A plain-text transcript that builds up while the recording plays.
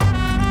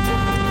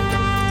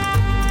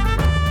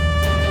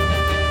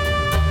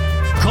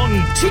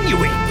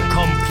Continuing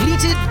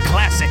completed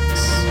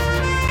classics.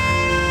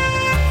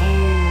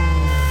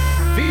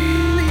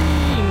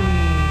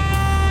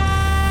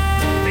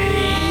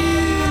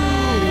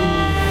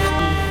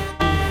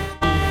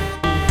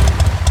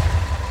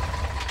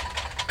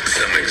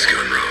 Something's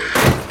gone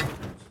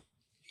wrong.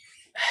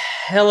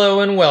 Hello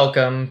and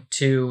welcome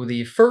to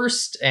the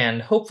first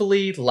and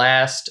hopefully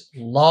last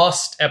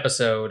lost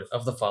episode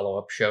of the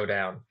Follow-Up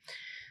Showdown.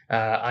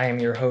 I am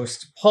your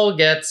host, Paul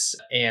Getz,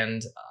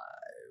 and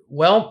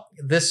well,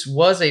 this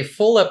was a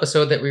full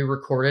episode that we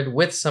recorded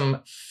with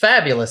some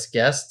fabulous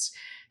guests.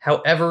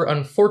 However,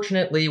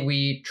 unfortunately,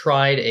 we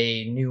tried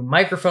a new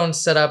microphone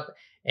setup,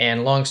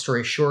 and long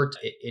story short,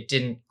 it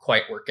didn't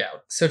quite work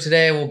out. So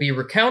today I will be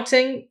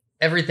recounting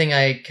everything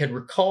I could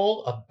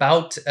recall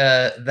about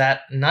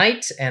that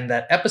night and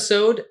that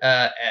episode,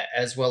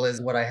 as well as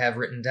what I have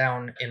written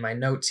down in my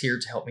notes here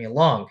to help me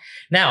along.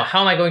 Now, how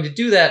am I going to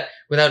do that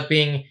without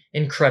being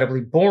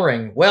incredibly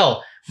boring?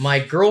 Well, my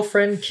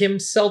girlfriend, Kim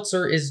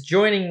Seltzer, is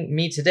joining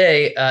me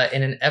today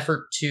in an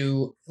effort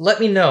to let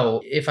me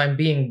know if I'm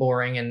being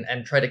boring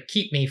and try to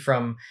keep me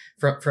from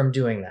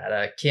doing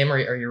that. Kim,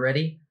 are you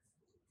ready?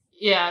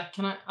 Yeah,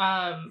 can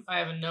I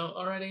have a note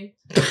already.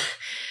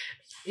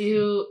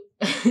 You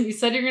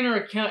said you're going to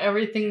recount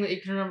everything that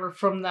you can remember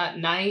from that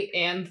night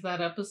and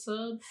that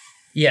episode?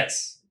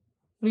 Yes.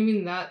 What do you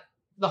mean that?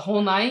 The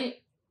whole night?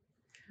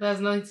 That has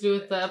nothing to do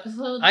with the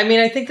episode? I mean,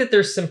 I think that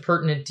there's some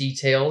pertinent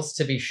details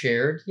to be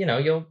shared. You know,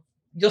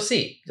 you'll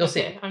see. You'll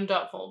see. I'm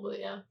doubtful, but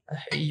yeah.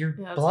 You're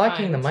Yeah,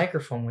 blocking fine. the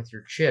microphone with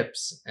your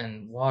chips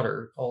and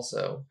water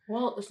also.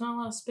 Well, there's not a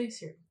lot of space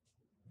here.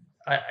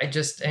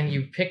 And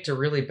you picked a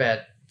really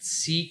bad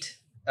seat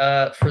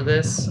for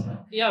this.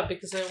 Yeah,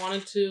 because I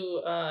wanted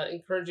to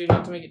encourage you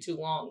not to make it too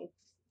long.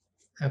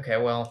 Okay,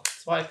 well,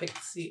 That's why I picked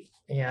the seat.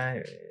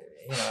 yeah,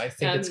 I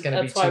think it's And going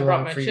to be that's why I too brought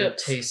long my for your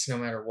chips. taste no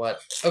matter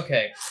what.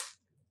 Okay.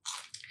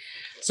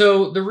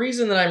 So the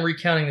reason that I'm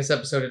recounting this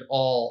episode at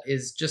all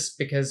is just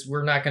because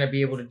we're not going to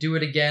be able to do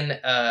it again,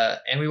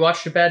 and we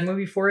watched a bad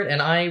movie for it,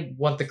 and I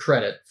want the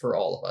credit for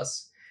all of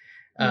us.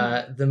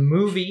 The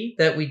movie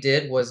that we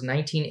did was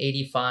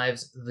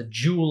 1985's The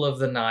Jewel of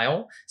the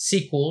Nile,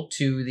 sequel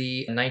to the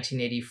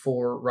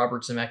 1984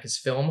 Robert Zemeckis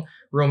film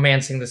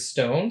Romancing the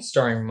Stone,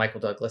 starring Michael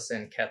Douglas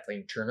and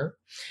Kathleen Turner.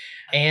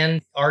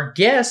 And our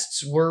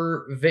guests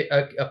were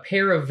a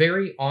pair of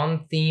very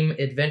on-theme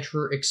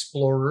adventure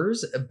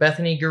explorers,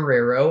 Bethany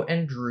Guerrero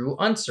and Drew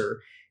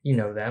Unser. You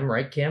know them,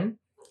 right, Kim?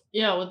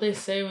 Yeah, what'd they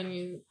say when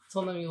you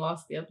told them you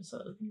lost the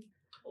episode?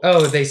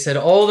 Oh, they said,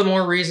 all the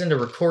more reason to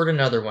record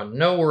another one.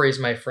 No worries,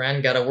 my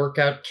friend. Gotta work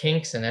out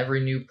kinks in every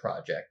new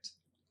project.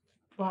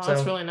 Wow, So-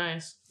 that's really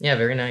nice. Yeah,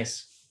 very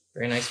nice.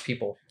 Very nice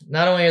people.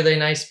 Not only are they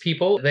nice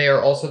people, they are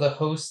also the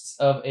hosts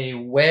of a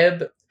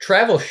web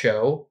travel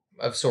show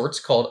of sorts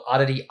called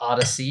Oddity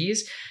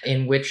Odysseys,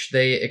 in which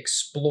they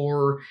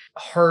explore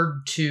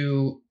hard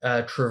to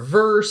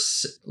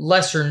traverse,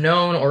 lesser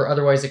known or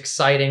otherwise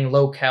exciting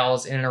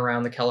locales in and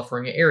around the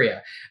California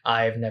area.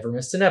 I've never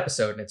missed an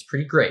episode, and it's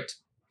pretty great.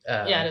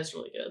 Yeah, it is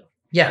really good.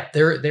 Yeah,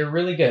 they're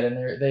really good,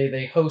 and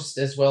they host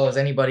as well as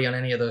anybody on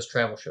any of those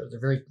travel shows. They're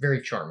very,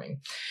 very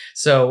charming.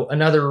 So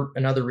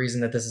another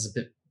reason that this is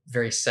a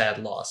very sad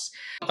loss.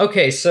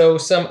 Okay, so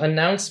some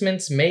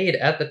announcements made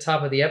at the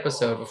top of the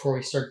episode before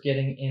we start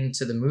getting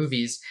into the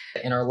movies.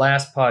 In our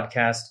last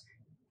podcast,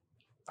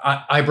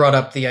 I brought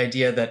up the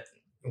idea that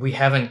we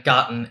haven't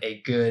gotten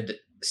a good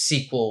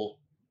sequel,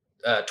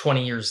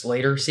 20 years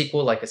later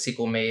sequel, like a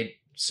sequel made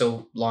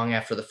so long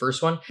after the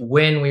first one.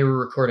 When we were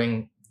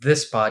recording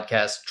this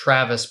podcast,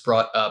 Travis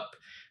brought up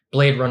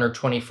Blade Runner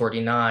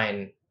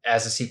 2049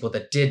 as a sequel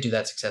that did do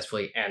that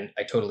successfully, and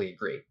I totally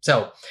agree.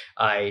 So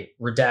I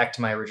redact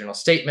my original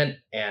statement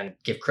and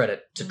give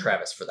credit to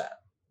Travis for that.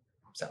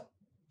 So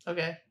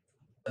Okay.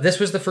 this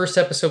was the first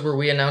episode where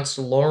we announced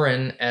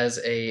Lauren as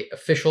a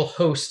official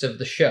host of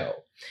the show.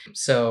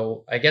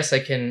 So I guess I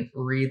can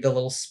read the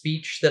little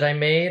speech that I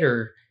made,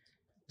 or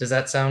does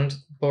that sound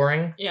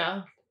boring?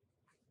 Yeah.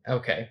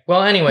 Okay.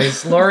 Well,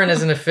 anyways, Lauren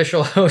is an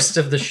official host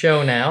of the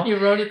show now. You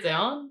wrote it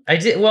down? I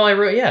did. Well, I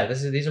wrote. Yeah,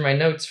 these are my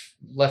notes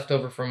left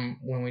over from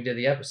when we did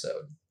the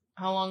episode.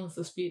 How long is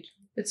the speech?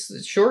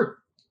 It's short,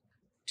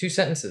 2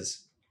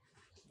 sentences.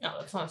 No,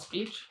 that's not a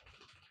speech.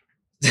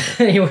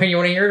 You want to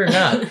hear it or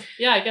not?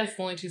 Yeah, I guess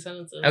only 2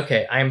 sentences.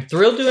 Okay. I am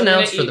thrilled to I'm gonna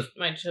announce for eat the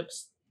my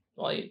chips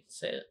while you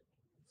say it.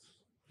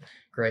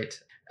 great.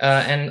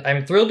 And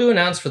I'm thrilled to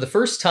announce for the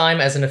first time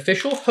as an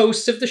official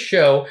host of the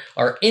show,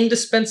 our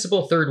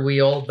indispensable third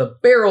wheel, the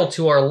barrel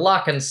to our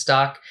lock and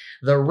stock,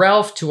 the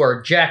Ralph to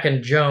our Jack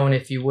and Joan,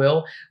 if you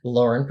will,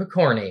 Lauren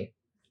Picorni.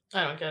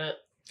 I don't get it.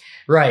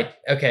 Right.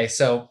 Okay.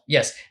 So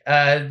yes,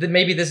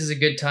 maybe this is a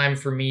good time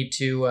for me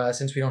to,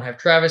 since we don't have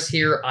Travis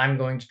here, I'm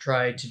going to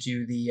try to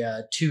do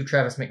the 2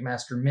 Travis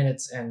McMaster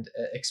minutes and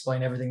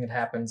explain everything that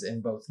happens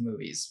in both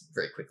movies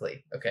very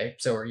quickly. Okay.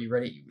 So are you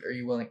ready? Are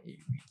you willing?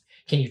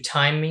 Can you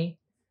time me?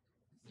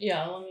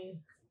 Yeah, let me.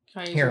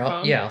 Can I use Here, your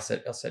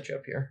phone? I'll set you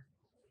up here.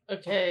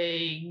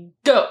 Okay,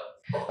 go.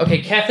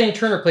 Okay, Kathleen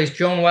Turner plays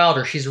Joan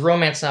Wilder. She's a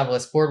romance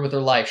novelist bored with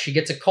her life. She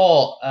gets a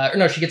call,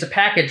 she gets a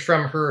package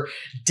from her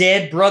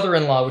dead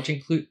brother-in-law, which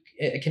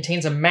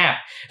contains a map.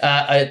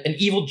 An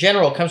evil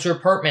general comes to her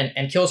apartment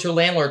and kills her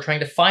landlord trying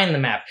to find the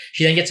map.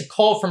 She then gets a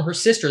call from her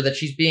sister that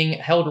she's being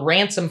held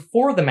ransom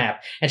for the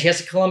map, and she has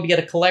to Columbia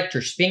to collect her.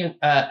 She's being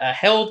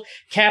held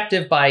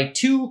captive by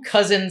two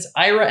cousins,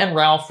 Ira and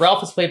Ralph.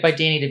 Ralph is played by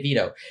Danny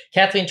DeVito.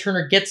 Kathleen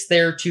Turner gets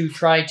there to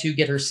try to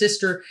get her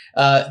sister.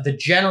 The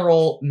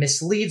general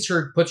misleads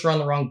her, puts her on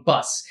the wrong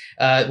bus,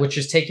 which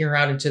is taking her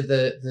out into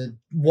the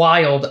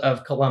wild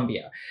of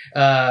Columbia.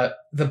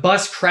 The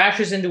bus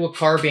crashes into a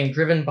car being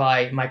driven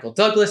by Michael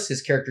Douglas.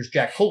 His character's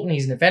Jack Colton.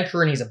 He's an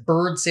adventurer and he's a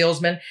bird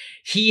salesman.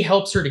 He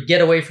helps her to get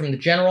away from the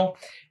general.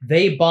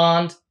 They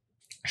bond.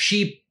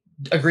 She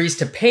agrees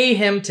to pay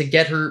him to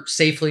get her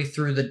safely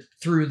through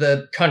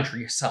the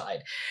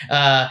countryside.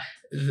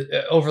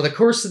 Over the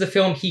course of the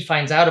film, he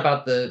finds out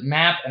about the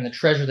map and the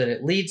treasure that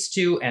it leads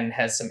to and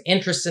has some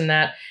interest in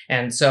that.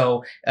 And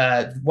so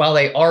while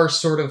they are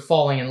sort of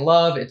falling in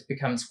love, it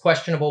becomes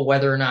questionable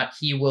whether or not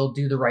he will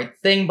do the right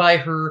thing by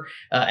her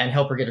and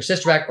help her get her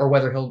sister back, or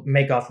whether he'll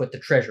make off with the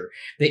treasure.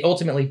 They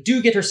ultimately do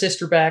get her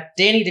sister back.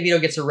 Danny DeVito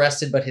gets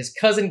arrested, but his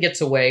cousin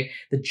gets away.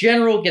 The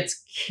general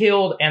gets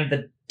killed, and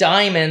the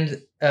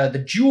diamond,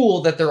 the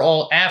jewel that they're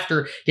all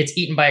after, gets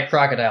eaten by a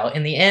crocodile.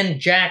 In the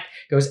end, Jack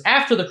goes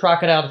after the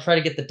crocodile to try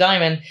to get the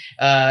diamond.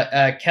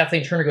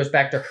 Kathleen Turner goes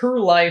back to her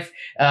life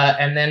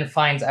and then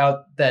finds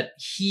out that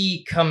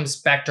he comes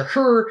back to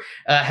her,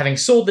 having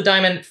sold the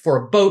diamond for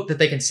a boat that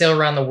they can sail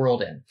around the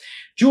world in.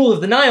 Jewel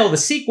of the Nile, the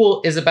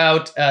sequel, is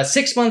about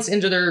 6 months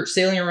into their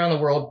sailing around the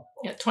world.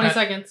 Yeah, 20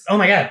 seconds. Oh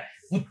my God.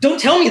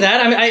 Don't tell me that.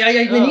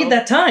 I need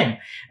that time.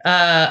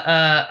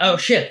 Oh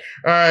shit.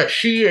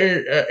 She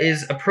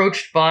is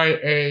approached by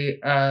a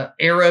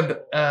Arab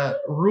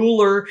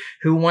ruler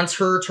who wants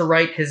her to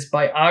write his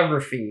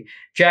biography.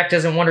 Jack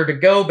doesn't want her to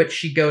go, but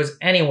she goes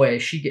anyway.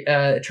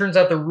 It turns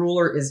out the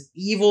ruler is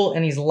evil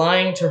and he's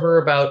lying to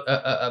her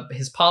about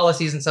his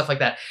policies and stuff like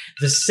that.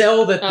 The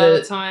cell that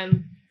the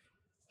time.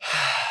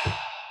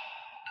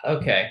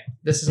 Okay,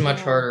 this is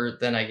much harder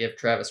than I give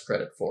Travis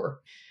credit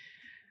for.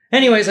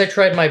 Anyways, I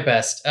tried my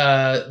best.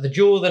 The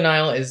Jewel of the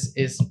Nile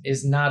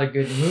is not a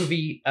good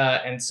movie,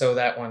 and so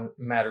that one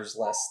matters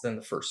less than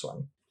the first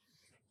one.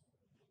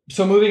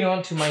 So moving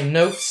on to my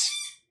notes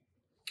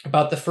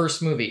about the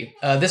first movie.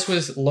 This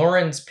was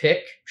Lauren's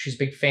pick. She's a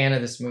big fan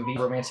of this movie,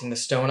 Romancing the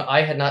Stone.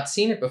 I had not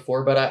seen it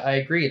before, but I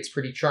agree it's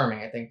pretty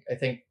charming. I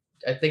think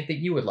that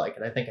you would like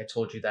it. I think I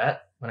told you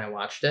that when I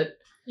watched it.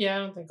 Yeah, I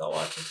don't think I'll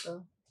watch it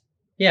though.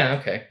 Yeah,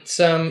 okay.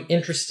 Some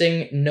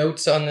interesting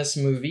notes on this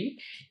movie.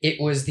 It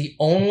was the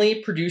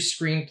only produced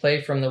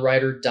screenplay from the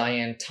writer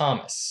Diane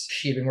Thomas.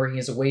 She had been working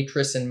as a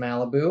waitress in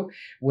Malibu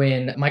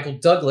when Michael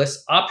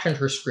Douglas optioned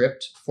her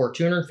script for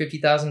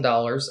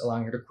 $250,000,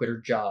 allowing her to quit her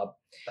job.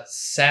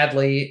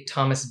 Sadly,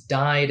 Thomas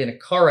died in a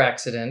car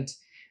accident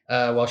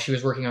while she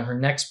was working on her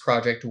next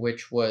project,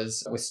 which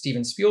was with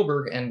Steven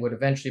Spielberg and would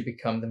eventually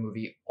become the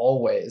movie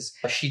Always.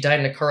 She died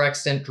in a car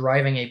accident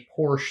driving a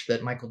Porsche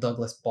that Michael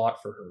Douglas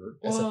bought for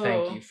her as a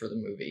thank you for the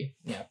movie.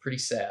 Yeah, pretty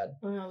sad.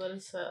 Wow, that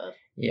is sad.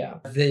 Yeah.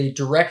 The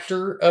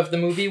director of the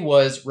movie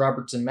was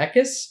Robert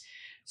Zemeckis.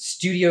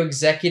 Studio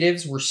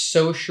executives were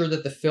so sure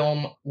that the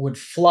film would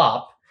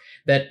flop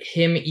that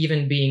him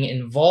even being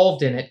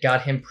involved in it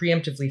got him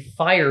preemptively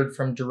fired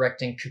from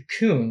directing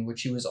Cocoon,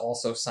 which he was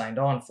also signed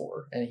on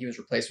for, and he was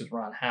replaced with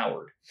Ron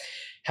Howard.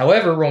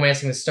 However,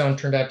 Romancing the Stone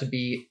turned out to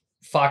be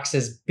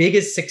Fox's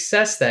biggest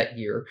success that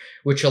year,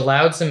 which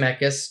allowed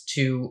Zemeckis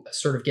to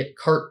sort of get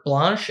carte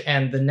blanche,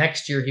 and the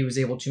next year he was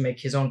able to make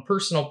his own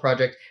personal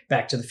project,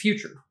 Back to the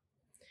Future.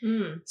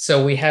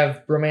 So we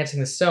have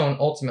Romancing the Stone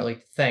ultimately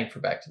to thank for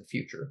Back to the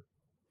Future,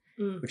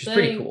 which is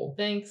pretty cool.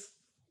 Thanks.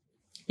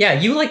 Yeah,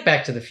 you like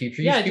Back to the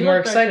Future. You should be more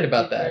excited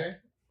about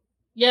that.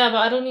 Yeah, but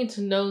I don't need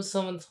to know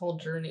someone's whole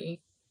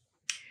journey.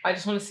 I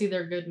just want to see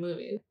their good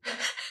movies.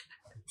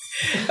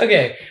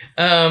 Okay.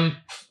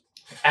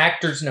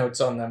 Actors'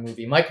 notes on that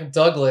movie. Michael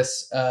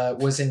Douglas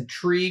was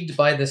intrigued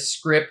by the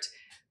script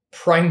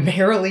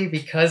primarily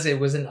because it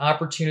was an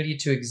opportunity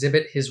to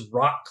exhibit his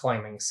rock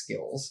climbing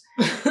skills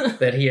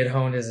that he had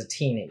honed as a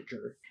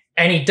teenager.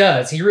 And he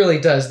does. He really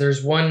does.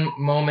 There's one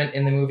moment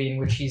in the movie in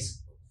which he's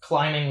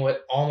climbing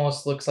what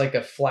almost looks like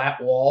a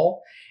flat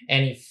wall,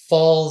 and he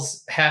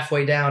falls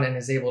halfway down and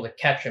is able to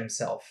catch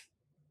himself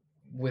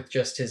with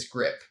just his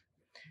grip.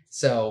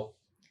 So,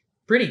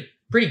 pretty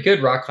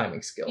good rock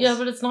climbing skills. Yeah,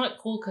 but it's not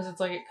cool because it's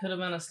like it could have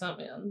been a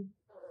stuntman.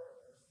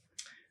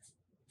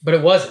 But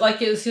it wasn't.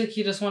 Like, it was like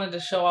he just wanted to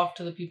show off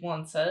to the people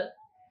on set.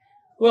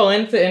 Well,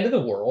 and at the end of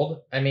the world,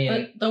 I mean...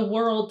 But the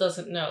world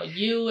doesn't know.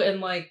 You and,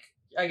 like,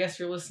 I guess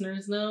your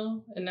listeners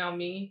know, and now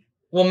me.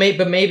 Well,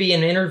 but maybe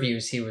in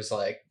interviews he was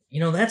like,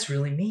 that's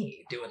really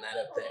me doing that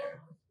up there.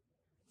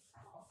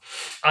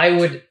 I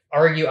would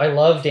argue, I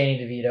love Danny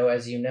DeVito,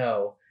 as you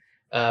know,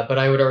 but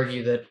I would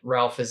argue that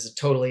Ralph is a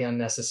totally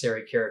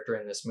unnecessary character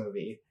in this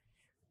movie.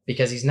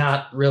 because he's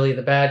not really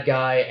the bad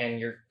guy, and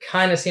you're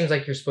kind of seems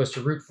like you're supposed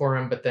to root for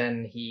him, but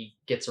then he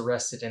gets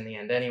arrested in the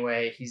end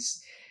anyway.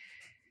 It's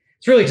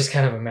really just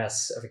kind of a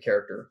mess of a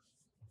character.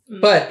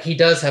 But he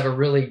does have a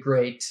really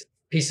great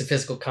piece of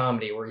physical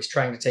comedy where he's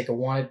trying to take a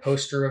wanted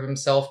poster of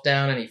himself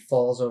down and he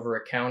falls over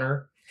a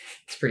counter.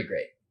 It's pretty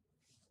great.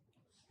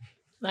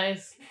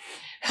 Nice.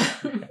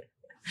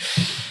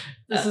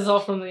 This is all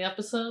from the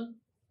episode?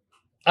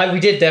 We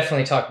did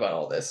definitely talk about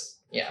all this.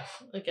 Yeah.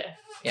 Okay.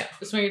 Yeah.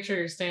 Just making sure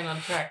you're staying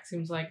on track.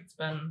 Seems like it's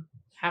been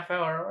half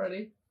hour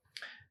already.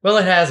 Well,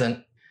 it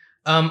hasn't.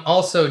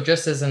 Also,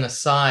 just as an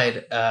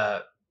aside,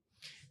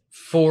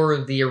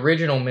 for the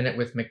original Minute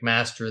with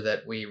McMaster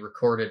that we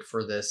recorded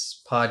for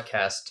this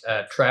podcast,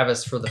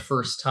 Travis, for the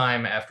first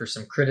time after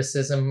some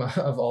criticism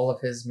of all of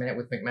his Minute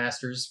with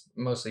McMasters,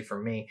 mostly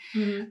from me,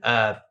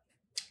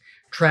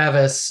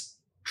 Travis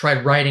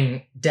tried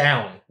writing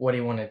down what he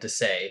wanted to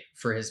say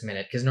for his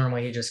minute, because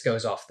normally he just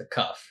goes off the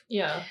cuff.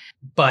 Yeah.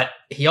 But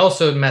he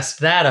also messed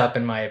that up,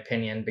 in my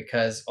opinion,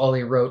 because all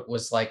he wrote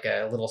was like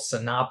a little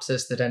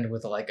synopsis that ended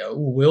with like,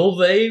 will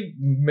they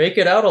make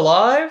it out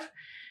alive?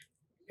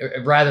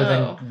 Rather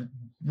than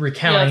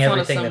recounting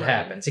everything that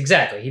happens.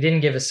 Exactly. He didn't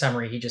give a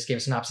summary. He just gave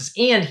a synopsis,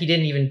 and he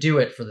didn't even do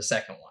it for the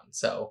second one.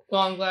 So,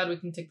 well, I'm glad we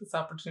can take this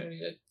opportunity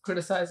to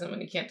criticize him when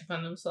he can't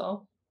defend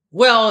himself.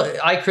 Well,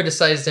 I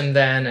criticized him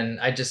then, and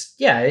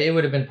it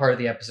would have been part of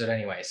the episode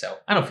anyway, so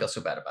I don't feel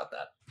so bad about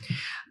that.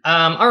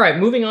 All right,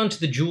 moving on to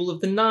The Jewel of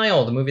the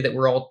Nile, the movie that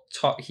we're all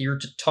here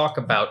to talk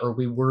about, or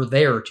we were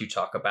there to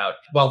talk about.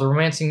 While The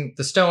Romancing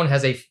the Stone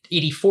has a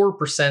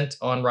 84%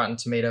 on Rotten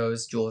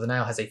Tomatoes, Jewel of the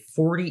Nile has a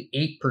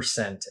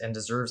 48% and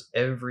deserves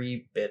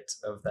every bit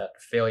of that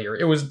failure.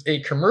 It was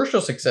a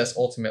commercial success,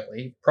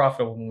 ultimately,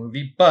 profitable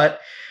movie,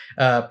 but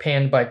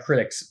panned by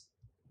critics,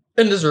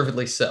 and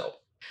deservedly so.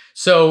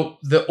 So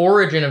the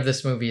origin of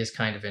this movie is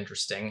kind of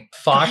interesting.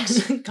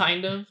 Fox...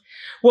 Kind of?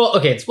 Well,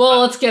 okay.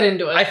 Let's get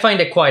into it. I find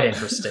it quite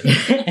interesting.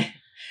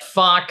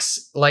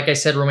 Fox, like I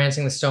said,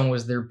 Romancing the Stone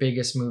was their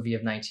biggest movie of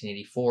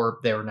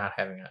 1984. They were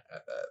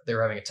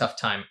having a tough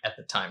time at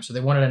the time, so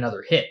they wanted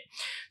another hit.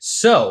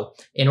 So,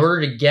 in order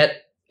to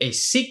get a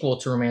sequel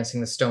to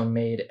Romancing the Stone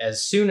made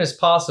as soon as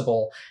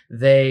possible,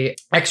 they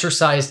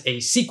exercised a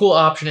sequel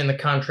option in the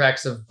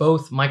contracts of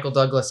both Michael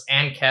Douglas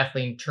and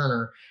Kathleen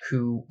Turner,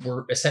 who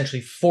were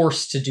essentially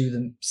forced to do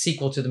the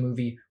sequel to the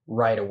movie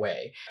right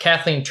away.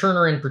 Kathleen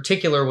Turner in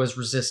particular was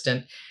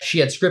resistant. She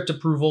had script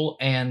approval,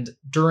 and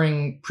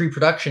during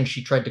pre-production,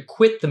 she tried to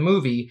quit the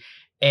movie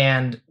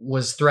and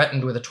was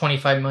threatened with a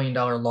 $25 million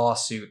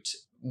lawsuit,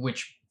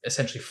 which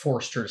essentially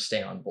forced her to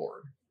stay on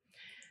board.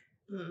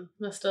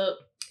 Messed up.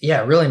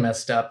 Yeah, really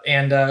messed up.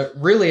 And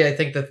really, I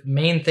think the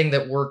main thing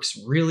that works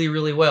really,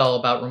 really well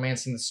about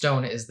Romancing the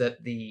Stone is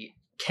that the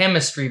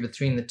chemistry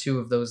between the two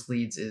of those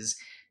leads is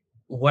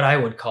what I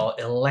would call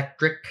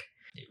electric.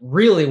 It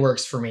really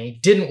works for me.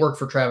 Didn't work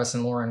for Travis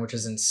and Lauren, which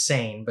is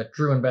insane, but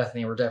Drew and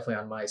Bethany were definitely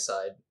on my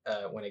side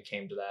when it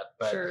came to that.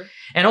 But, sure.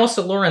 And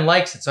also Lauren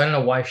likes it, so I don't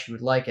know why she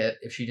would like it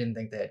if she didn't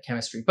think they had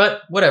chemistry.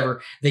 But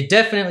whatever. They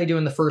definitely do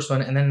in the first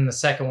one, and then in the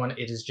second one,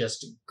 it is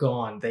just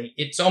gone.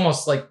 It's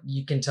almost like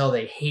you can tell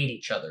they hate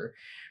each other.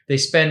 They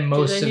spend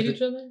most Do they hate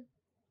each other?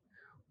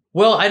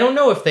 Well, I don't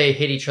know if they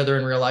hate each other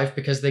in real life,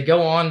 because they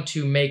go on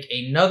to make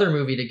another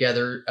movie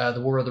together,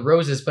 The War of the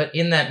Roses, but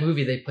in that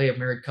movie they play a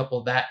married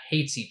couple that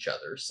hates each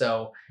other.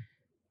 So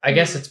I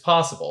guess it's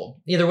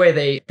possible. Either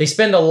way, they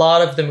spend a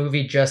lot of the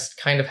movie just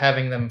kind of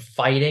having them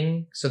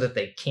fighting so that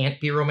they can't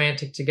be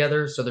romantic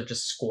together. So they're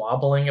just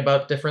squabbling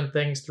about different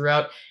things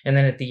throughout. And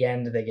then at the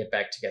end, they get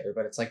back together.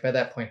 But it's like, by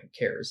that point, who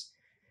cares?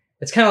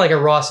 It's kind of like a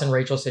Ross and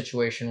Rachel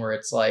situation where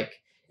it's like,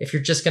 if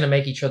you're just going to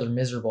make each other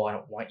miserable, I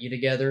don't want you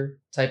together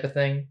type of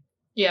thing.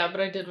 Yeah,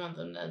 but I did want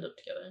them to end up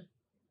together.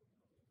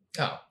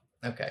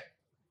 Oh, okay.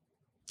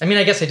 I mean,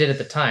 I guess I did at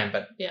the time,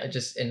 but yeah.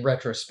 In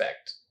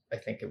retrospect, I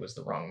think it was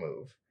the wrong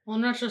move. Well,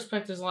 in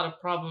retrospect, there's a lot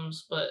of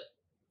problems, but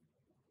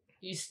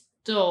you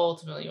still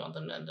ultimately want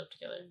them to end up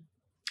together.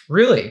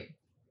 Really?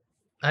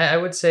 I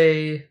would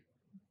say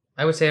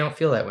I don't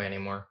feel that way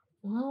anymore.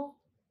 Well,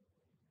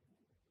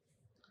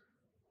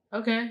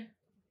 okay.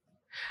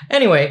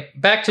 Anyway,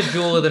 back to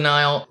Jewel of the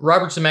Nile.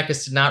 Robert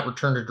Zemeckis did not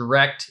return to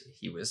direct.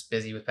 He was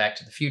busy with Back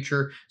to the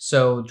Future,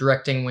 so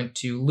directing went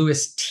to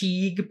Louis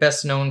Teague,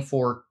 best known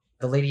for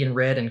The Lady in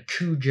Red and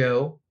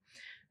Cujo.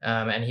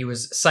 And he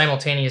was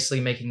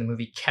simultaneously making the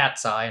movie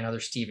Cat's Eye, another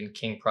Stephen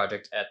King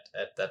project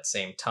at that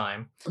same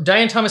time.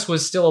 Diane Thomas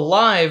was still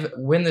alive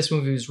when this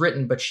movie was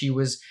written, but she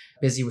was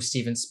busy with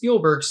Steven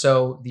Spielberg,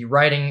 so the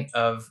writing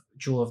of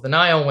Jewel of the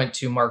Nile went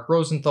to Mark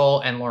Rosenthal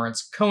and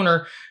Lawrence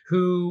Koner,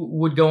 who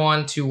would go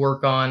on to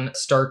work on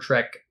Star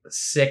Trek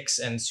VI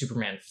and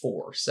Superman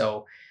 4.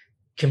 So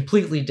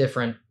completely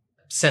different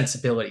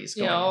sensibilities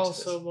going into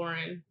this. So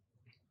boring.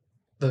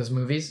 Those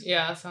movies?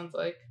 Yeah, sounds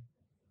like.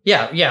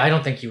 Yeah, I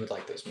don't think you would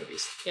like those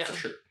movies, for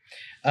sure.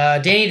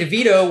 Danny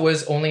DeVito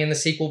was only in the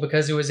sequel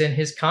because it was in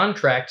his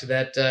contract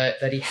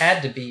that he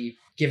had to be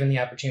given the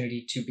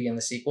opportunity to be in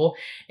the sequel.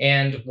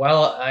 And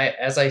while,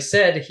 as I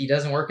said, he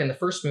doesn't work in the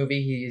first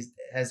movie,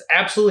 has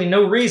absolutely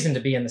no reason to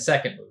be in the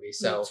second movie.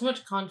 So too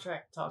much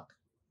contract talk.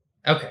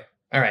 okay,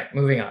 all right,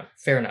 moving on.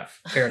 Fair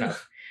enough.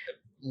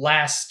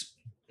 Last,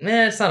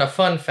 it's not a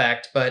fun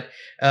fact, but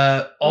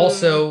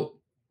also,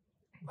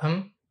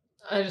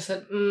 I just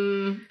said,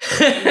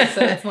 I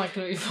said it's not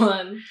going to be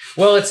fun.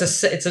 Well,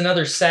 it's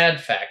another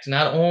sad fact.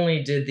 Not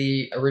only did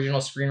the original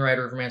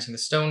screenwriter of Romancing the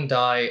Stone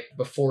die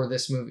before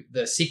this movie,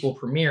 the sequel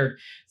premiered,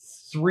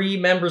 3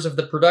 members of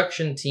the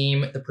production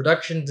team, the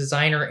production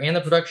designer and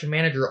the production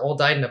manager, all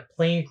died in a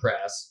plane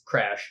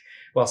crash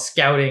while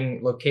scouting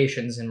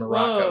locations in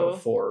Morocco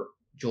for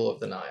Jewel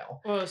of the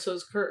Nile. Oh, so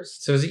it's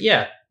cursed. So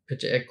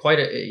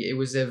it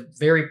was a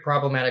very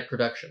problematic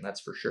production, that's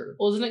for sure.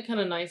 Well, isn't it kind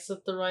of nice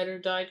that the writer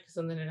died, because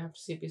then they didn't have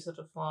to see it be such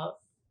a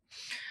flop?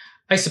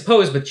 I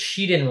suppose, but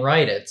she didn't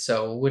write it,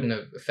 so it wouldn't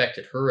have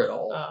affected her at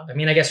all. Oh. I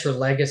mean, I guess her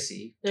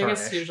legacy I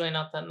tarnished. guess it's usually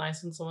not that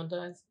nice when someone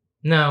dies.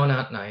 No,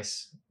 not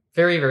nice.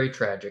 Very, very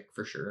tragic,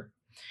 for sure.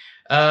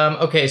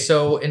 Okay,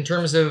 so in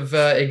terms of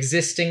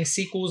existing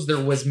sequels, there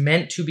was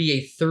meant to be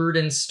a 3rd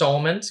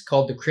installment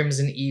called The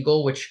Crimson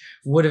Eagle, which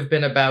would have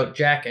been about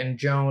Jack and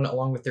Joan,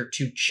 along with their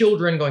 2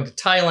 children, going to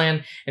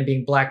Thailand and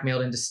being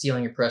blackmailed into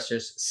stealing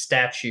Oppressor's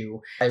statue.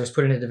 It was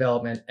put into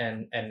development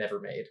and never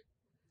made.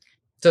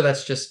 So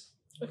that's just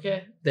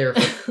there.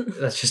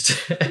 That's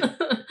just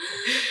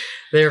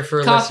there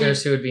for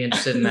listeners who would be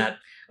interested in that.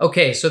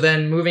 Okay, so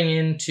then moving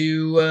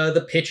into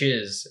the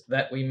pitches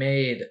that we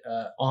made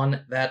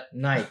on that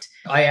night.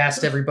 I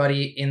asked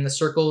everybody in the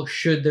circle,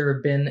 should there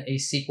have been a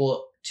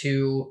sequel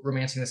to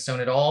Romancing the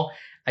Stone at all?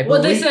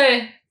 What'd they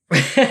say?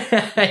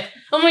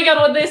 Oh my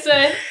god, what'd they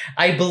say?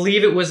 I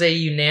believe it was a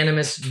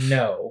unanimous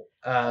no.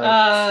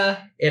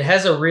 It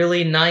has a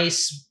really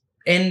nice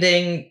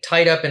ending,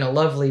 tied up in a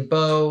lovely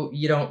bow.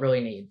 You don't really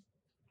need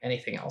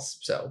anything else.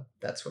 So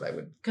that's what I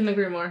would... Couldn't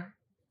agree more.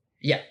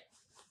 Yeah.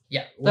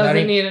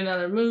 Doesn't need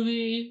another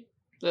movie.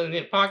 Doesn't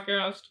need a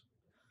podcast.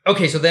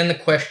 Okay, so then the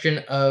question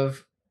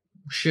of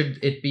should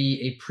it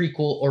be a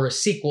prequel or a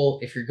sequel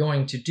if you're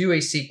going to do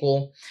a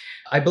sequel?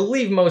 I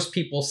believe most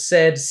people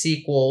said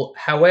sequel.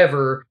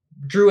 However,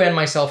 Drew and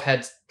myself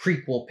had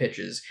prequel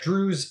pitches.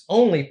 Drew's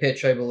only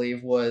pitch, I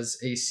believe, was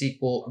a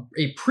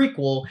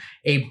prequel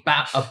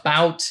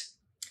about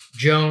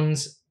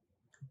Joan's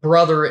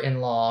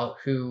brother-in-law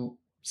who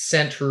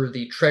sent her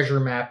the treasure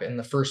map in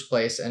the first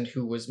place and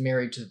who was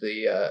married to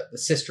the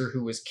sister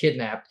who was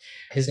kidnapped.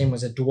 His name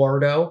was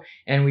Eduardo,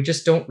 and we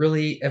just don't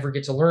really ever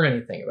get to learn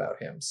anything about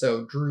him.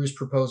 So Drew's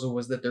proposal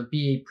was that there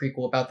be a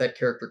prequel about that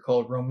character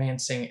called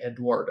Romancing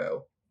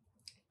Eduardo.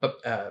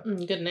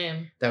 Good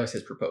name. That was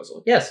his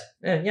proposal. Yes.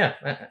 Yeah,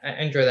 I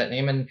enjoy that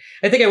name, and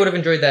I think I would have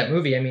enjoyed that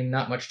movie. I mean,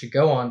 not much to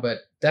go on, but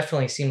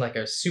definitely seemed like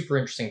a super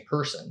interesting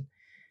person.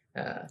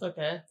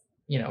 Okay.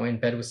 In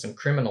bed with some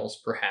criminals,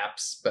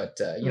 perhaps, but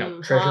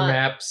treasure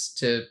maps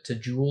to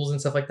jewels and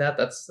stuff like that.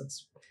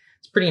 It's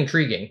pretty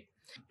intriguing.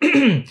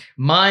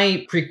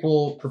 My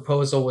prequel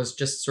proposal was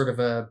just sort of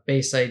a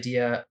base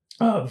idea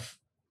of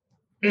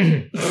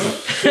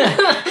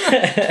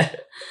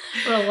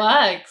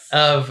relax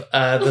of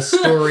the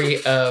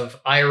story of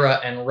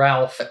Ira and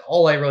Ralph.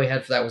 All I really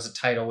had for that was a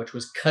title, which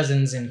was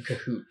Cousins in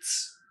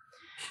Cahoots.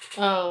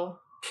 Oh,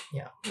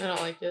 yeah, I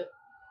don't like it.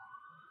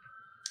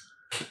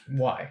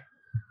 Why?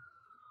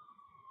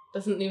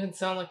 Doesn't even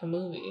sound like a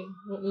movie.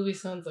 What movie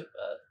sounds like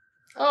that?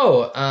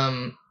 Oh,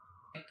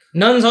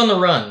 Nuns on the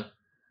Run.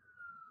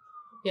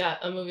 Yeah,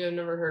 a movie I've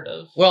never heard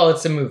of. Well,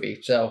 it's a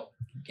movie, so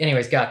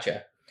anyways,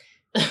 gotcha.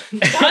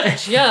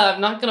 Gotcha,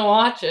 I'm not gonna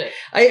watch it.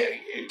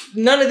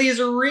 None of these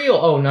are real.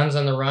 Oh, Nuns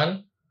on the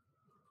Run?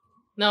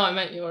 No, I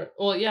meant your...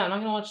 Well, yeah, I'm not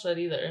gonna watch that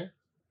either.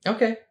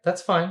 Okay,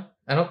 that's fine.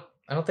 I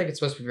don't think it's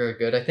supposed to be very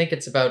good. I think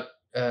it's about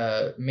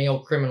male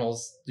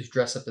criminals who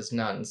dress up as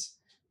nuns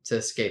to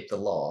escape the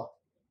law.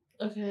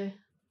 Okay.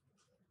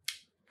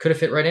 Could have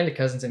fit right into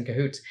Cousins in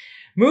Cahoots.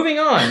 Moving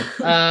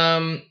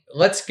on.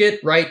 Let's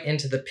get right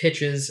into the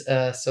pitches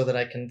so that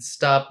I can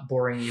stop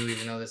boring you,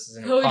 even though this is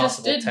an impossible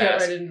task. We just did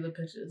get right into the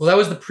pitches. Well, that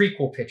was the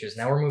prequel pitches.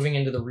 Now we're moving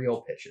into the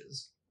real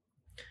pitches.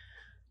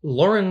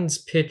 Lauren's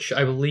pitch,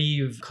 I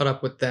believe, caught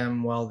up with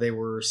them while they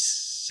were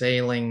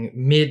sailing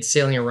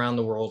around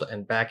the world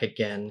and back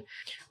again.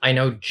 I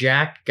know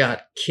Jack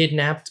got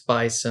kidnapped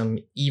by some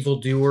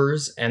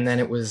evildoers, and then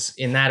it was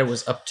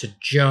up to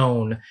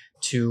Joan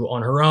to,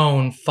 on her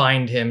own,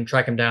 find him,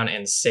 track him down,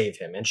 and save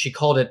him. And she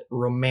called it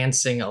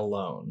Romancing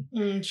Alone.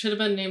 Should have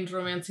been named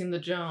Romancing the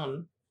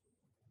Joan.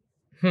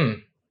 I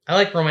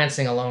like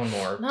Romancing Alone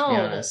more, to be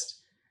honest.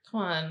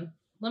 Come on.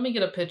 Let me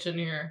get a pitch in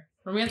here.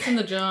 Romancing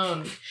the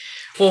Joan.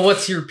 Well,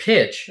 what's your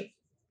pitch?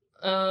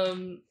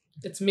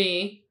 It's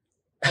me.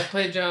 I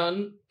play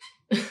Joan.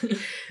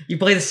 You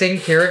play the same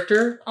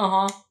character?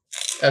 Uh-huh.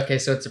 Okay,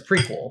 so it's a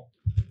prequel.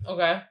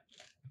 Okay.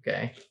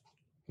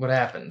 What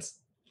happens?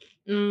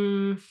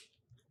 Well,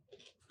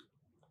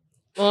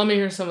 let me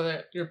hear some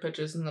of your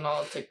pitches, and then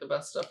I'll take the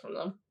best stuff from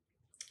them.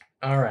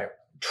 All right.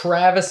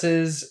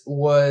 Travis's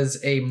was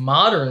a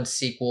modern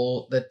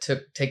sequel that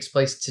takes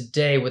place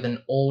today with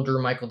an older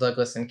Michael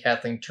Douglas and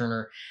Kathleen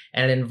Turner,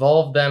 and it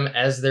involved them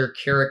as their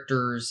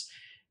characters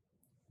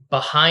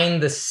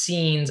behind the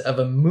scenes of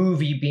a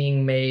movie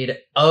being made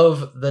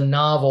of the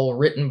novel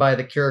written by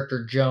the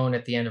character Joan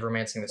at the end of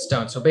Romancing the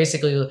Stone. So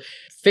basically, a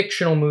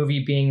fictional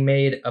movie being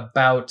made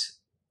about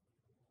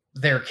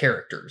their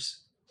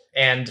characters.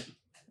 And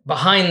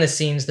behind the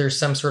scenes, there's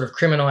some sort of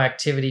criminal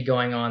activity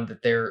going on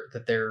that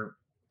they're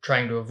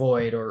trying to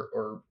avoid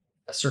or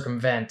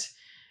circumvent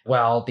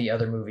while the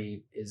other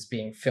movie is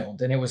being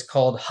filmed. And it was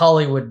called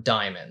Hollywood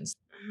Diamonds.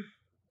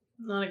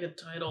 Not a good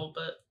title,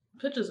 but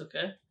pitch is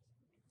okay.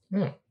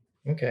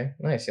 Okay,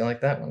 nice. You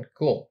like that one.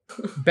 Cool.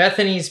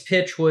 Bethany's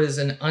pitch was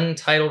an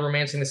untitled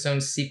Romancing the Stone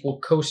sequel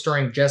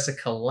co-starring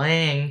Jessica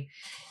Lange,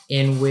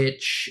 in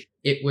which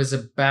it was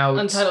about...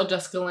 Untitled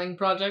Jessica Lange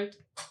project?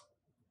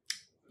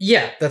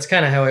 Yeah, that's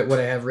kind of what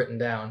I have written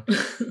down.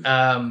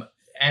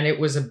 And it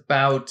was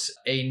about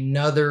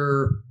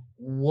another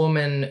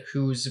woman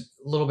who's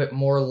a little bit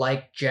more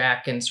like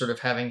Jack and sort of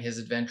having his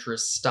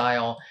adventurous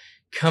style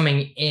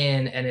coming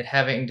in, and it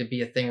having to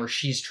be a thing where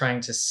she's trying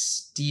to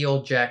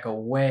steal Jack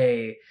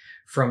away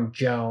from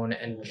Joan,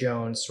 and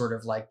Joan sort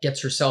of like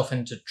gets herself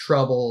into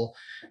trouble,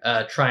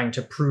 trying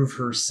to prove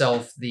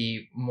herself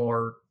the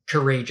more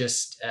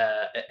courageous,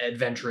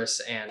 adventurous,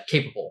 and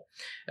capable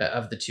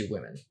of the two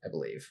women, I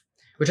believe.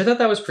 Which I thought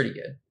that was pretty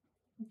good.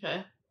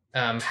 Okay.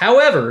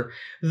 However,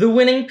 the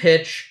winning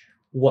pitch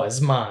was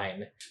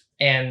mine.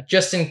 And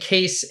just in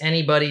case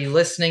anybody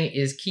listening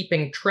is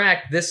keeping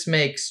track, this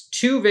makes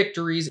 2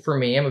 victories for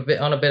me. I'm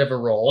on a bit of a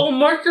roll. Oh,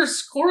 mark your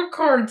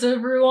scorecards,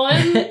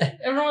 everyone.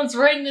 Everyone's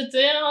writing it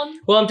down.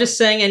 Well, I'm just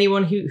saying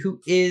anyone who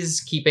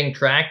is keeping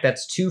track,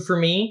 that's 2 for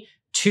me.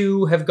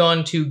 2 have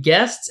gone to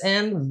guests,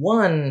 and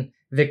 1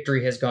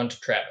 victory has gone to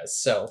Travis.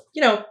 So,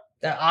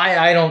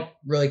 I don't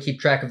really keep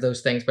track of those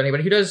things, but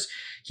anybody who does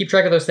keep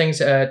track of those things,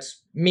 it's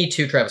me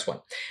too, Travis won.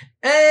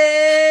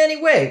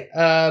 Anyway,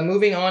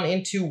 moving on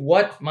into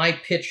what my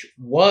pitch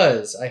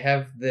was. I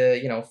have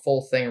the,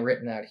 full thing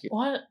written out here.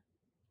 What?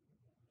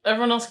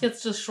 Everyone else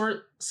gets just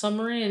short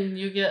summary and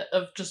you get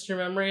of just your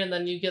memory, and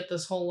then you get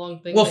this whole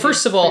long thing. Well,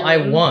 first of all, I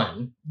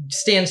won.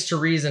 Stands to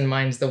reason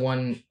mine's the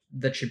one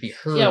that should be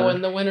heard. Yeah,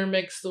 when the winner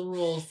makes the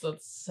rules,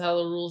 that's how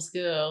the rules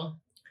go.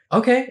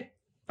 Okay,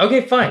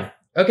 fine.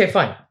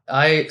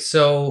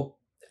 So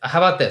how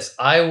about this?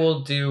 I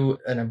will do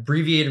an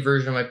abbreviated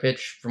version of my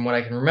pitch from what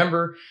I can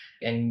remember,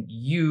 and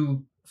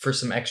you, for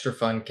some extra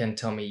fun, can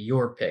tell me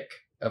your pick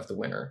of the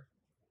winner.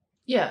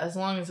 Yeah, as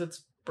long as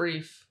it's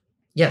brief.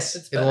 Yes,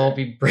 it'll all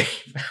be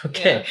brief.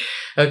 Okay.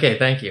 Yeah. Okay,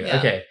 thank you.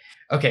 Yeah.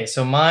 Okay,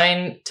 so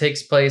mine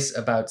takes place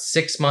about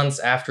 6 months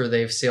after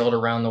they've sailed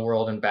around the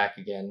world and back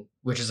again,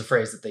 which is a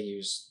phrase that they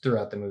use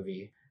throughout the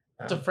movie.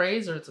 It's a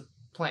phrase or it's a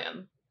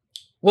plan?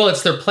 Well,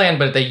 it's their plan,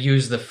 but they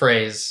use the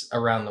phrase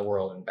around the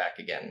world and back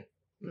again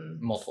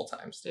multiple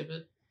times.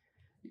 Stupid.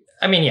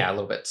 I mean, yeah, a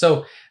little bit.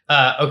 So,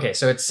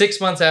 so it's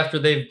 6 months after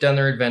they've done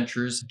their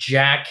adventures.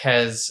 Jack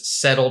has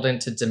settled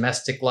into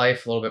domestic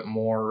life a little bit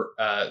more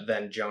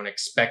than Joan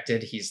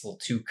expected. He's a little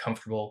too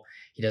comfortable.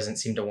 He doesn't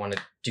seem to want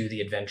to do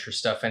the adventure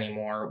stuff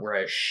anymore,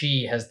 whereas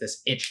she has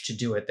this itch to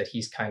do it that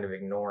he's kind of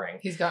ignoring.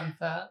 He's gotten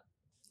fat?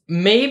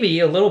 Maybe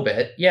a little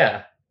bit,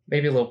 yeah.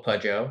 Maybe a little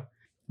pudjo.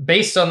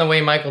 Based on the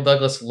way Michael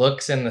Douglas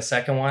looks in the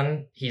second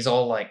one, he's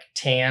all like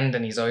tanned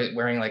and he's always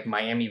wearing like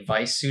Miami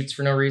Vice suits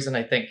for no reason.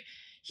 I think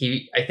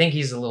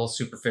he's a little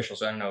superficial,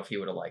 so I don't know if he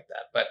would have liked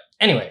that. But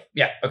anyway,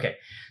 yeah, okay.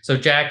 So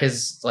Jack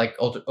is like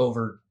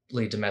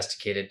overly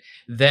domesticated.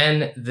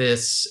 Then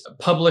this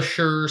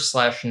publisher /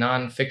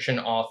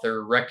 nonfiction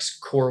author, Rex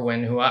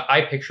Corwin, who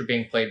I picture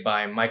being played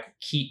by Michael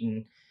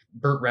Keaton.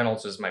 Burt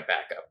Reynolds is my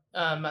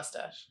backup.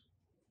 Mustache.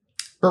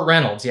 Burt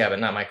Reynolds, yeah, but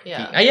not Michael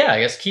Keaton. I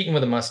guess Keaton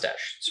with a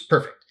mustache. It's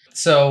perfect.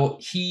 So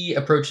he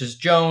approaches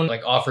Joan,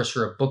 like offers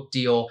her a book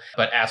deal,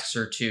 but asks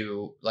her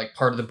to, like,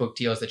 part of the book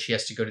deal is that she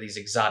has to go to these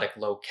exotic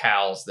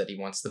locales that he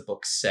wants the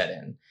book set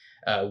in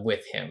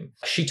with him.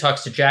 She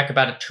talks to Jack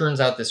about it. Turns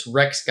out this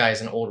Rex guy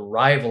is an old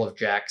rival of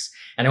Jack's.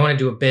 And I want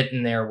to do a bit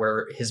in there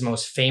where his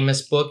most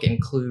famous book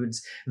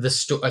includes a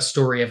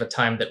story of a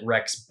time that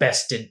Rex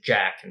bested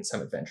Jack in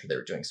some adventure they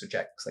were doing. So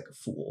Jack looks like a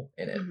fool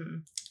in it.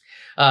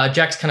 Mm-hmm.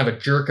 Jack's kind of a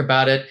jerk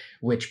about it,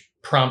 which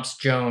prompts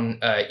Joan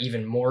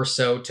even more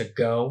so to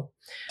go.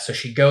 So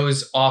she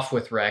goes off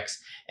with Rex,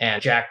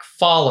 and Jack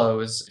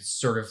follows,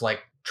 sort of like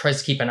tries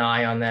to keep an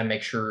eye on them,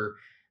 make sure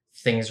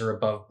things are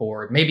above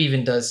board. Maybe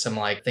even does some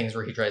like things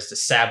where he tries to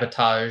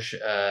sabotage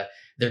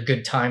their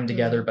good time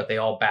together, but they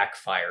all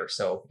backfire.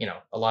 So,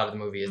 a lot of the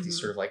movie is these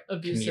sort of like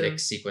abusive comedic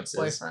sequences.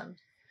 Boyfriend.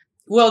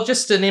 Well,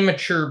 just an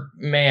immature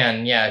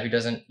man,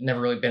 who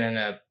never really been in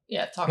a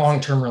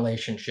long-term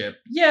relationship.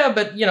 Yeah,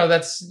 but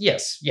that's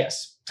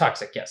yes.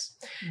 Toxic, yes.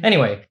 Mm-hmm.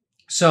 Anyway,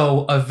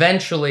 so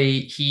eventually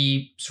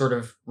he sort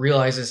of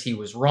realizes he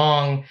was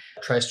wrong,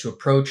 tries to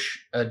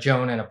approach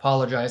Joan and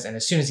apologize. And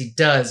as soon as he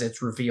does,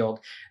 it's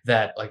revealed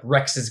that like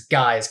Rex's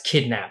guys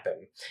kidnap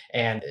him.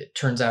 And it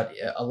turns out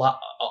a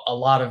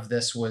lot of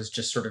this was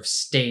just sort of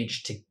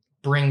staged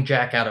bring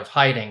Jack out of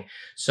hiding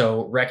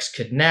so Rex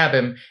could nab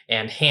him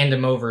and hand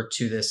him over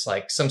to this,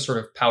 like, some sort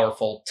of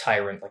powerful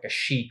tyrant, like a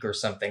sheik or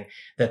something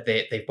that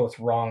they both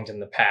wronged in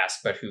the past,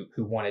 but who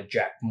wanted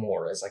Jack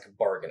more as like a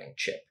bargaining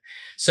chip.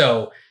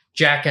 So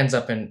Jack ends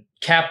up in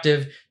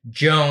captive.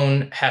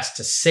 Joan has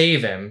to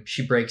save him.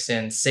 She breaks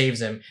in,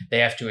 saves him. They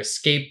have to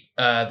escape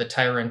the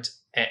tyrant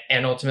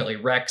and ultimately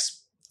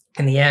Rex.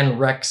 In the end,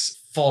 Rex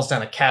falls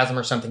down a chasm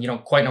or something. You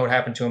don't quite know what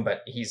happened to him,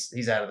 but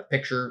he's out of the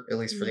picture, at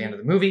least for the end of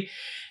the movie.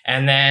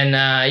 And then,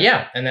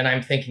 and then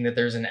I'm thinking that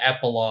there's an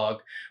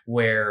epilogue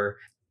where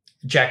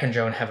Jack and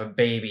Joan have a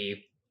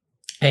baby,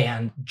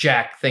 and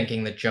Jack,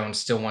 thinking that Joan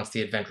still wants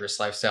the adventurous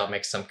lifestyle,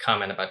 makes some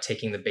comment about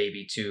taking the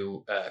baby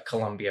to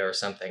Colombia or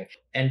something.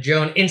 And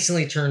Joan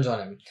instantly turns on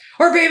him.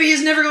 Our baby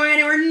is never going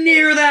anywhere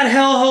near that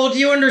hellhole. Do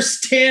you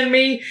understand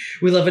me?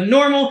 We live a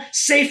normal,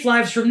 safe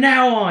lives from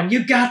now on.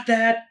 You got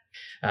that?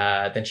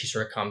 Then she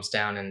sort of calms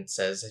down and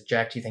says,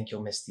 Jack, do you think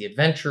you'll miss the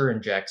adventure?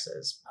 And Jack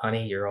says,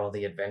 honey, you're all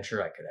the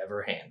adventure I could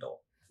ever handle.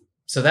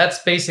 So that's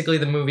basically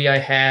the movie I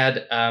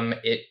had.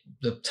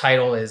 The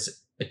title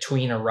is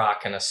Between a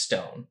Rock and a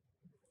Stone.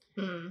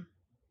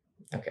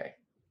 Okay.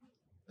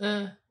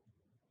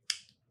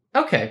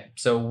 Okay,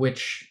 so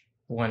which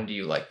one do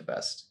you like the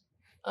best?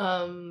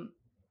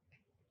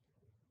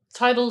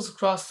 Titles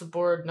across the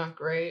board, not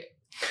great.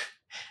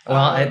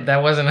 Well,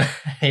 that wasn't...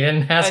 He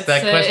didn't ask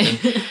that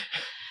question.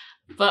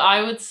 But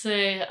I would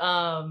say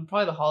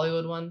probably the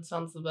Hollywood one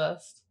sounds the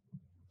best.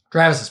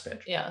 Travis's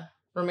pitch. Yeah.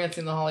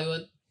 Romancing the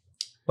Hollywood.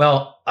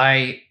 Well,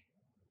 to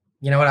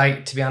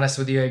be honest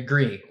with you, I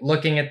agree.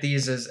 Looking at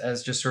these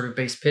as just sort of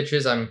base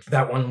pitches,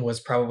 that one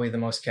was probably the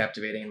most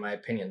captivating in my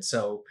opinion.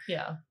 So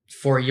yeah,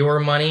 for your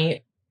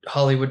money,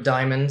 Hollywood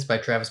Diamonds by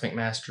Travis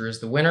McMaster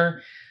is the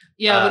winner.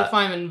 Yeah, but if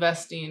I'm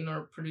investing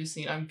or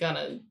producing, I'm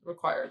gonna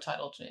require a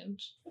title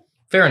change.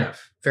 Fair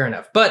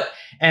enough. But,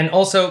 and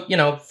also,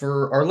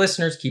 for our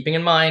listeners, keeping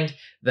in mind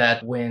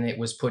that when it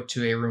was put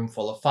to a room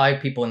full of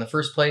 5 people in the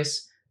first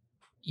place,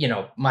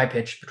 my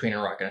pitch, Between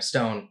a Rock and a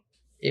Stone,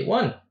 it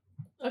won.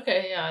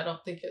 Okay, yeah, I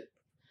don't think it...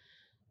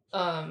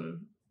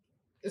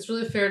 it's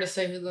really fair to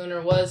say who the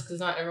winner was, because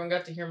not everyone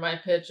got to hear my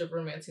pitch of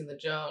Romancing the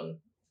Joan,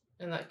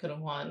 and that could have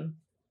won.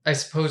 I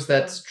suppose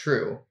that's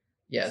true.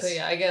 Yes. So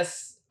yeah, I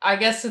guess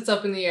it's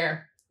up in the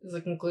air, is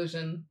the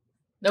conclusion.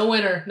 No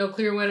winner, no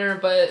clear winner,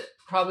 but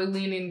probably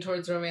leaning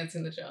towards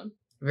Romancing the Joan.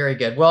 Very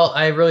good. Well,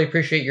 I really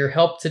appreciate your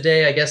help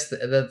today. I guess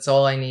that's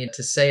all I need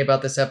to say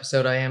about this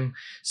episode. I am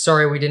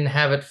sorry we didn't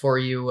have it for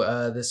you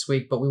this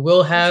week, but we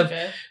will have...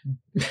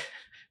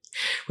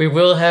 We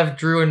will have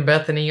Drew and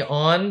Bethany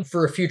on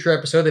for a future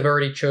episode. They've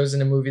already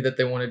chosen a movie that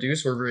they want to do,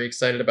 so we're very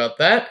excited about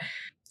that.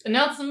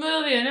 Announce the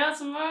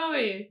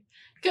movie!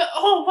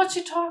 Oh, what's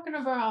she talking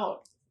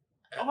about?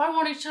 Oh, I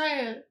want to try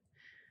it.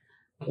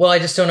 Well, I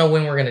just don't know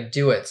when we're going to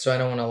do it, so I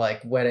don't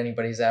want to, whet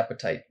anybody's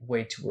appetite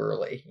way too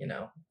early,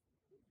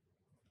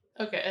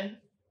 Okay.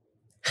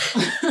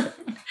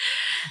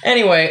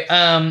 Anyway,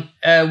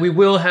 we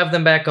will have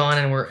them back on,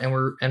 and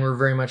we're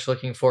very much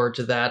looking forward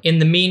to that. In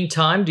the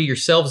meantime, do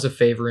yourselves a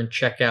favor and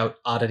check out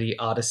Oddity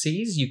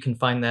Odysseys. You can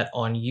find that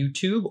on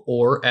YouTube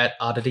or at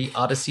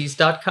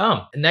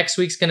oddityodysseys.com. Next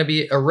week's going to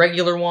be a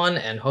regular one,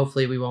 and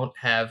hopefully we won't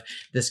have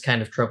this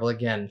kind of trouble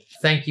again.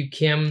 Thank you,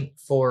 Kim,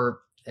 for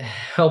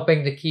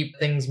helping to keep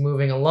things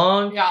moving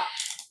along. Yeah.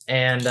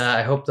 And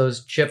I hope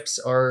those chips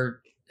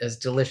are as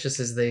delicious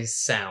as they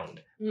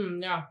sound.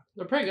 Yeah,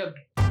 they're pretty good.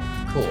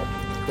 Cool.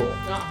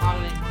 Not hot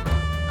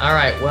anymore. All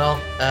right, well,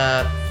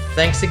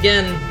 thanks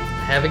again.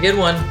 Have a good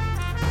one.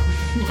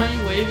 Why are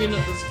you waving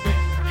at the screen?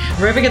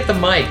 We're waving at the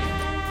mic.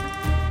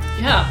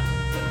 Yeah.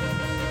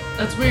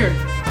 That's weird.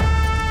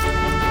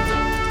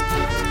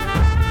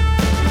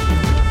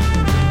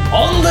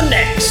 On the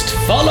next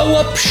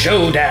follow-up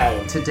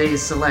showdown.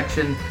 Today's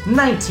selection,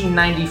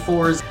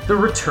 1994's The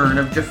Return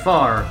of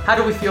Jafar. How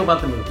do we feel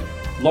about the movie?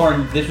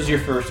 Lauren, this was your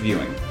first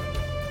viewing.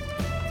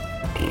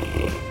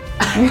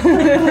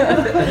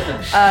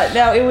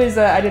 No, it was,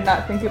 I did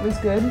not think it was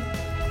good.